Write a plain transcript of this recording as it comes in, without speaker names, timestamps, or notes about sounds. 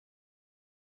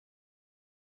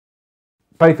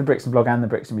Both the Brixton Blog and the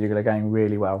Brixton Bugle are going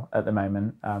really well at the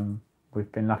moment.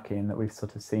 We've been lucky in that we've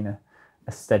sort of seen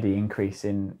a steady increase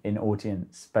in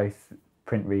audience, both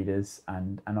print readers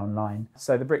and online.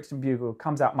 So the Brixton Bugle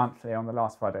comes out monthly on the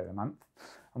last Friday of the month,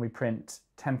 and we print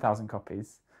 10,000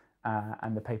 copies,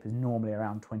 and the paper's normally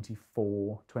around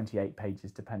 24, 28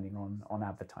 pages depending on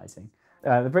advertising.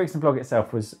 The Brixton Blog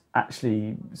itself was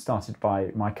actually started by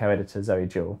my co-editor Zoe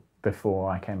Jewell before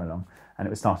I came along, and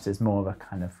it was started as more of a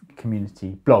kind of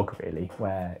community blog really,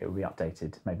 where it will be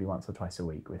updated maybe once or twice a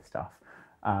week with stuff.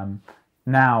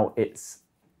 Now it's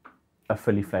a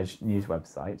fully fledged news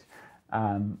website.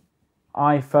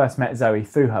 I first met Zoe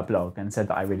through her blog and said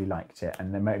that I really liked it,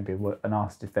 and then maybe and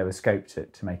asked if there was scope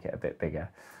to make it a bit bigger,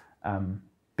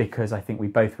 because I think we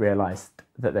both realised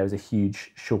that there was a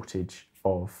huge shortage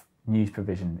of news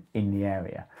provision in the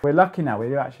area. We're lucky now, we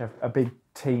do actually have a big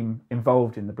team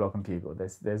involved in the Blog and Bugle.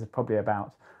 There's probably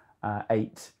about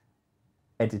 8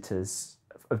 editors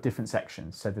of different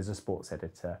sections. So there's a sports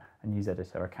editor, a news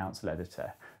editor, a council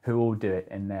editor, who all do it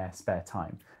in their spare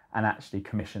time and actually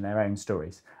commission their own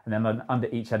stories. And then under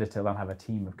each editor, they'll have a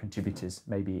team of contributors,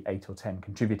 maybe 8 or 10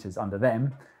 contributors under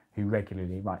them, who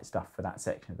regularly write stuff for that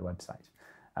section of the website.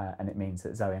 And it means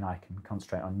that Zoe and I can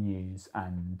concentrate on news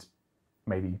and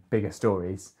maybe bigger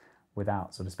stories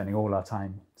without sort of spending all our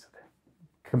time sort of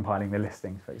compiling the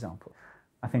listings, for example.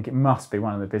 I think it must be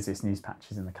one of the busiest news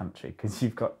patches in the country, because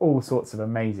you've got all sorts of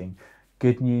amazing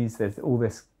good news. There's all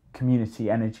this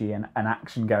community energy and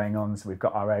action going on. So we've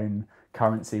got our own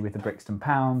currency with the Brixton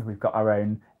pound. We've got our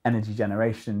own energy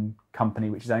generation company,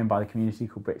 which is owned by the community,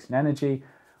 called Brixton Energy.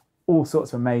 All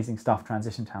sorts of amazing stuff,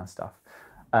 transition town stuff.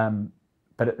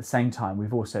 But at the same time,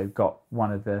 we've also got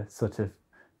one of the sort of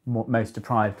most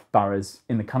deprived boroughs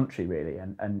in the country, really,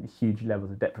 and huge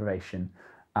levels of deprivation,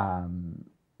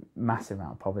 massive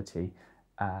amount of poverty,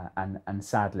 and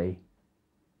sadly,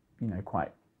 you know,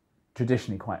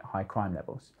 traditionally quite high crime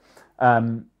levels,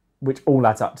 which all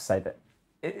adds up to say that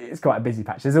it's quite a busy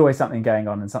patch. There's always something going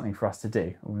on and something for us to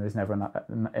do. There's never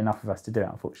enough of us to do it,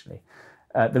 unfortunately.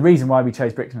 The reason why we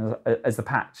chose Brixton as the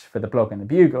patch for the Blog and the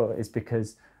Bugle is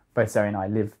because both Zoe and I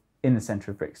live in the centre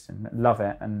of Brixton, love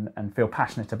it and feel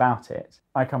passionate about it.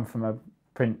 I come from a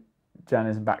print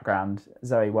journalism background.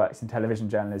 Zoe works in television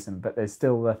journalism, but there's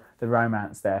still the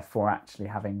romance there for actually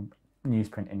having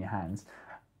newsprint in your hands.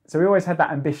 So we always had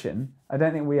that ambition. I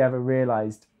don't think we ever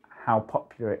realised how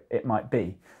popular it might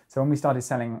be. So when we started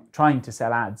trying to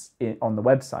sell ads on the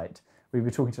website, we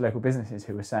were talking to local businesses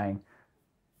who were saying,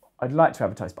 I'd like to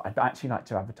advertise, but I'd actually like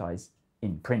to advertise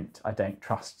in print. I don't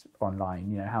trust online.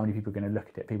 You know, how many people are going to look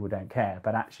at it? People don't care.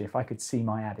 But actually, if I could see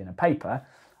my ad in a paper,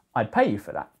 I'd pay you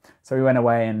for that. So we went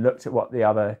away and looked at what the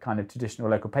other kind of traditional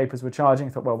local papers were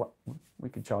charging. Thought, well, we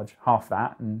could charge half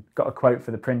that, and got a quote for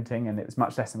the printing, and it was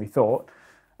much less than we thought.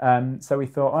 So we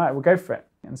thought, all right, we'll go for it,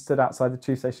 and stood outside the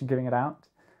tube station giving it out,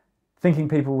 thinking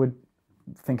people would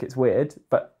think it's weird,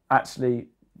 but actually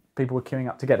people were queuing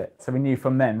up to get it. So we knew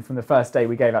from the first day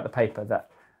we gave out the paper, that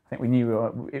I think we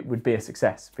knew it would be a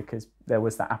success, because there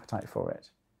was that appetite for it.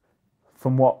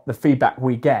 From what the feedback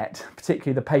we get,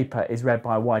 particularly the paper is read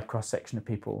by a wide cross-section of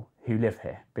people who live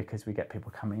here, because we get people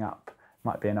coming up.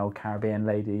 Might be an old Caribbean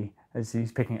lady as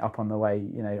who's picking it up on the way,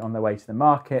 you know, on the way to the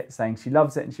market, saying she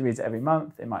loves it and she reads it every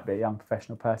month. It might be a young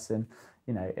professional person,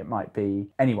 you know, it might be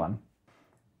anyone.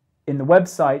 In the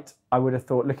website, I would have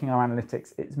thought, looking at our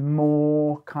analytics, it's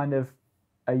more kind of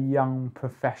a young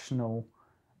professional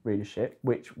readership,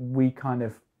 which we kind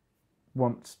of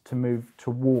want to move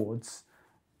towards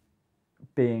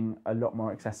being a lot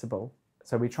more accessible.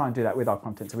 So we try and do that with our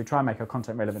content. So we try and make our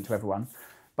content relevant to everyone.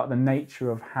 But the nature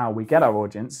of how we get our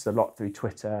audience, a lot through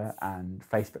Twitter and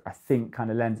Facebook, I think kind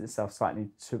of lends itself slightly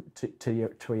to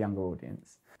a younger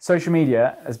audience. Social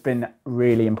media has been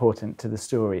really important to the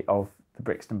story of the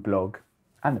Brixton Blog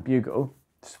and the Bugle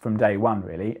from day one,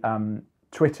 really.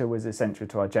 Twitter was essential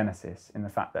to our genesis, in the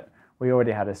fact that we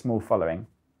already had a small following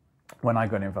when I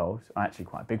got involved, actually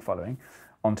quite a big following,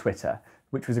 on Twitter,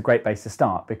 which was a great base to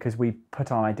start, because we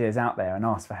put our ideas out there and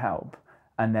asked for help,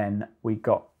 and then we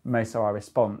got most of our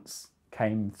response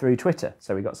came through Twitter.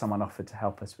 So we got someone offered to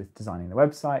help us with designing the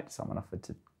website, someone offered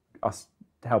to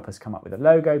help us come up with a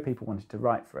logo, people wanted to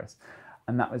write for us,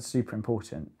 and that was super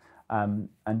important. And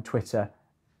Twitter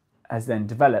has then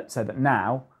developed so that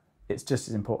now it's just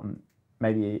as important,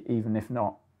 maybe even if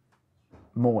not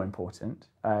more important,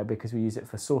 because we use it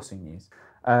for sourcing news.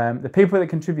 The people that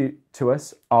contribute to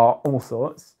us are all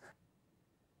sorts.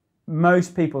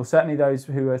 Most people, certainly those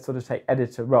who are sort of take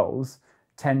editor roles,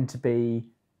 tend to be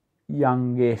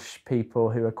youngish people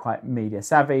who are quite media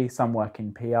savvy. Some work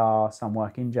in PR, some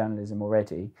work in journalism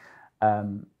already.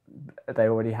 they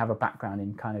already have a background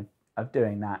in kind of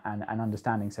doing that and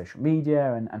understanding social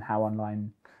media and how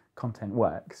online content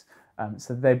works.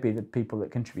 So they'd be the people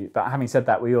that contribute. But having said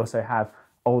that, we also have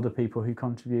older people who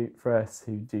contribute for us,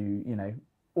 who do, you know,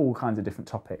 all kinds of different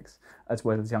topics, as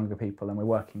well as younger people. And we're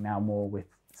working now more with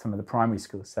some of the primary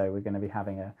schools. So we're going to be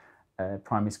having a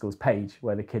primary schools page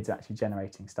where the kids are actually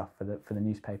generating stuff for the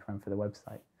newspaper and for the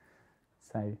website.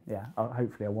 So yeah,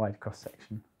 hopefully a wide cross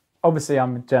section. Obviously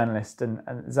I'm a journalist, and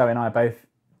Zoe and I both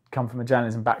come from a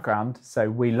journalism background, so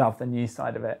we love the news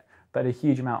side of it. But a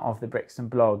huge amount of the Brixton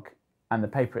blog and the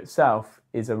paper itself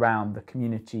is around the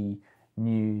community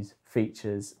news,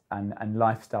 features and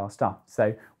lifestyle stuff.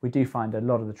 So we do find a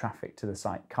lot of the traffic to the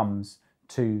site comes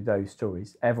to those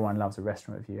stories. Everyone loves a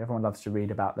restaurant review. Everyone loves to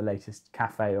read about the latest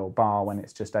cafe or bar when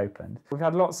it's just opened. We've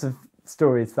had lots of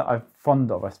stories that I'm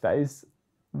fond of, I suppose.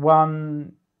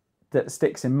 One that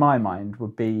sticks in my mind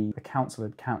would be the council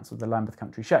had cancelled the Lambeth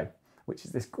Country Show, which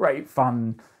is this great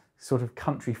fun sort of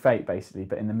country fete basically,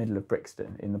 but in the middle of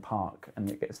Brixton in the park,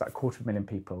 and it gets like 250,000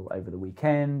 people over the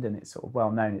weekend, and it's sort of well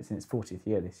known. It's in its 40th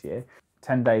year this year.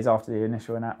 10 days after the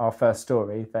initial, our first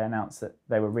story, they announced that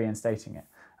they were reinstating it,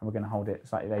 and we're going to hold it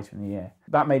slightly later in the year.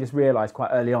 That made us realise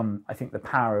quite early on, I think, the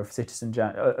power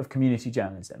of community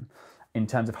journalism in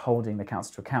terms of holding the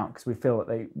council to account, because we feel that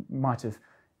they might have,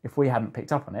 if we hadn't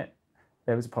picked up on it,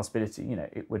 there was a possibility, you know,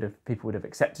 people would have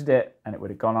accepted it and it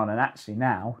would have gone on, and actually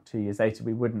now, 2 years later,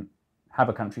 we wouldn't have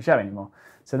a country show anymore.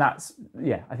 So that's,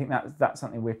 yeah, I think that's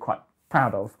something we're quite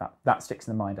proud of. That sticks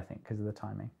in the mind, I think, because of the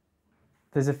timing.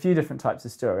 There's a few different types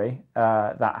of story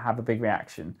that have a big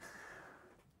reaction.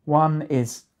 One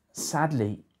is,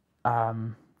 sadly,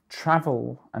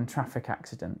 travel and traffic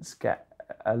accidents get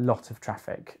a lot of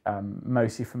traffic,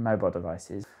 mostly from mobile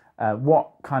devices.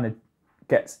 What kind of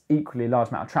gets equally large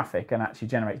amount of traffic and actually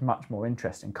generates much more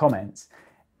interest and comments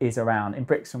is around, in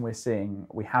Brixton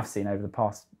we have seen over the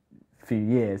past few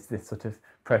years this sort of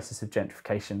process of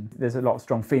gentrification. There's a lot of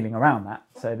strong feeling around that,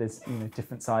 so there's, you know,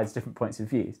 different sides, different points of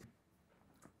views.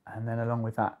 And then along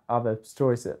with that, other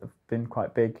stories that have been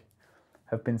quite big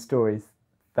have been stories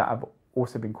that have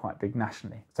also been quite big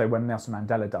nationally. So when Nelson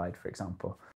Mandela died, for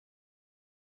example,